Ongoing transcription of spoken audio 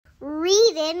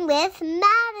Listen with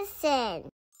Madison.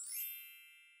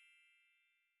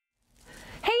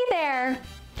 Hey there!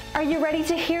 Are you ready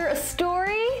to hear a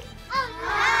story?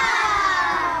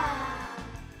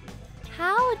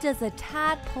 How does a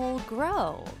tadpole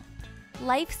grow?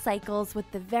 Life Cycles with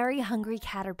the Very Hungry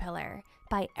Caterpillar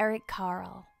by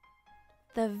Carle.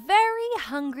 The very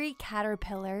hungry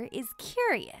caterpillar is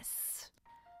curious.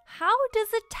 How does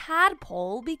a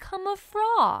tadpole become a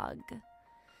frog?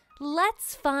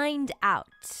 Let's find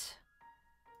out.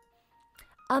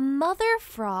 A mother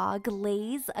frog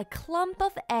lays a clump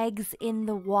of eggs in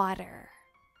the water.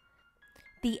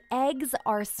 The eggs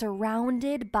are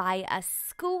surrounded by a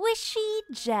squishy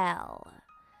gel.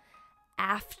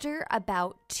 After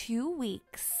about 2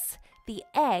 weeks, the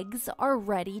eggs are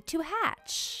ready to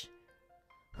hatch.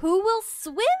 Who will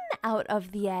swim out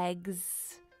of the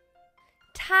eggs?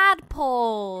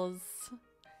 Tadpoles.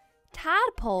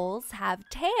 Tadpoles have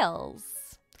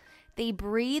tails. They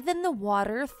breathe in the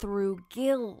water through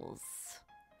gills.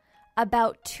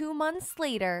 About 2 months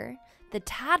later, the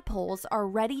tadpoles are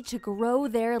ready to grow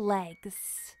their legs.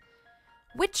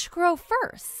 Which grow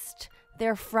first,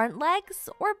 their front legs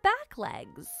or back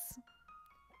legs?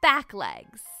 Back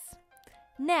legs.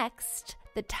 Next,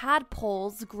 the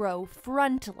tadpoles grow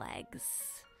front legs.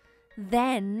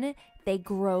 Then they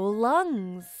grow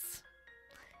lungs.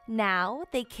 Now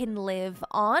they can live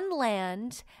on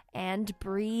land and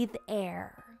breathe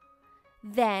air.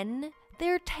 Then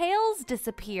their tails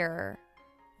disappear.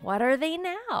 What are they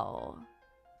now?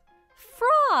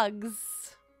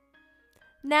 Frogs!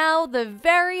 Now the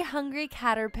very hungry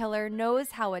caterpillar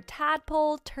knows how a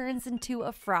tadpole turns into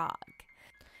a frog.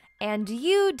 And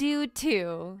you do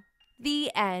too.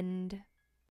 The end.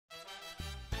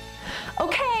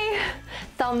 Okay,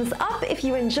 thumbs up if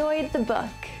you enjoyed the book.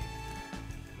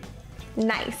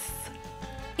 Nice.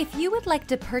 If you would like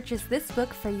to purchase this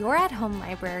book for your at-home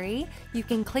library, you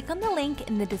can click on the link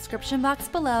in the description box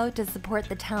below to support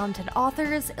the talented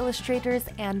authors, illustrators,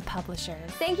 and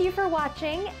publishers. Thank you for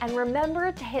watching, and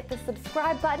remember to hit the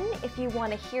subscribe button if you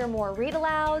want to hear more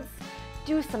read-alouds,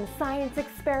 do some science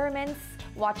experiments,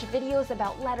 watch videos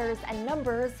about letters and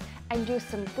numbers, and do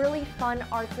some really fun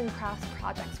arts and crafts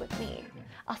projects with me.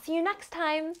 I'll see you next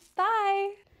time.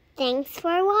 Bye! Thanks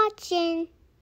for watching.